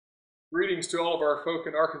Greetings to all of our folk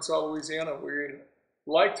in Arkansas, Louisiana. We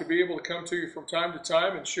like to be able to come to you from time to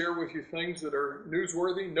time and share with you things that are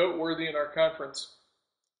newsworthy, noteworthy in our conference.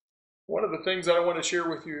 One of the things that I want to share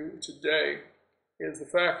with you today is the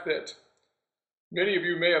fact that many of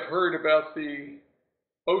you may have heard about the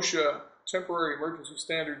OSHA temporary emergency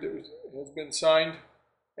standard that has been signed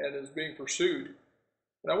and is being pursued.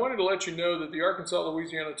 And I wanted to let you know that the Arkansas,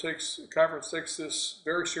 Louisiana Conference takes this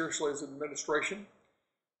very seriously as an administration.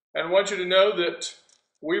 And I want you to know that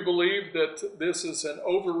we believe that this is an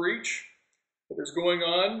overreach that is going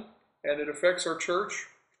on and it affects our church.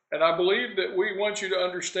 And I believe that we want you to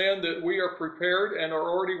understand that we are prepared and are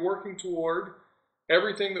already working toward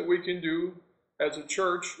everything that we can do as a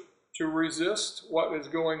church to resist what is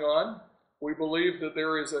going on. We believe that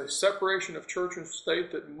there is a separation of church and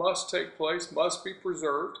state that must take place, must be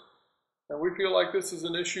preserved. And we feel like this is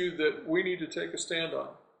an issue that we need to take a stand on.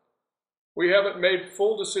 We haven't made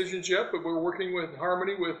full decisions yet, but we're working in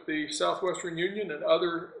harmony with the Southwestern Union and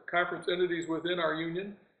other conference entities within our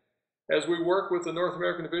union as we work with the North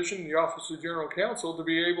American Division and the Office of General Counsel to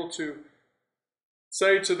be able to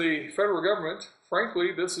say to the federal government,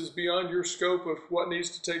 frankly, this is beyond your scope of what needs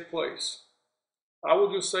to take place. I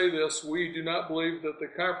will just say this, we do not believe that the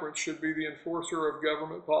conference should be the enforcer of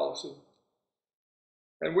government policy.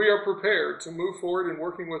 And we are prepared to move forward in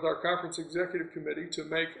working with our conference executive committee to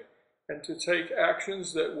make and to take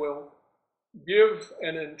actions that will give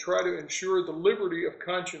and try to ensure the liberty of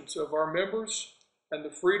conscience of our members and the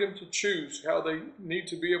freedom to choose how they need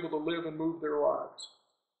to be able to live and move their lives.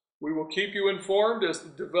 We will keep you informed as the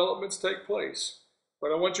developments take place,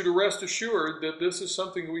 but I want you to rest assured that this is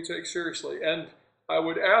something we take seriously. And I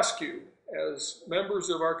would ask you, as members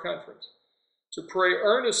of our conference, to pray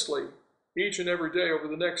earnestly each and every day over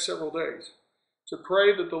the next several days, to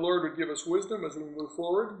pray that the Lord would give us wisdom as we move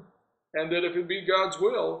forward, and that if it be God's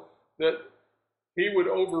will, that He would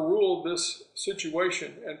overrule this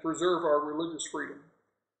situation and preserve our religious freedom.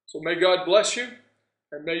 So may God bless you,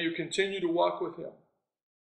 and may you continue to walk with Him.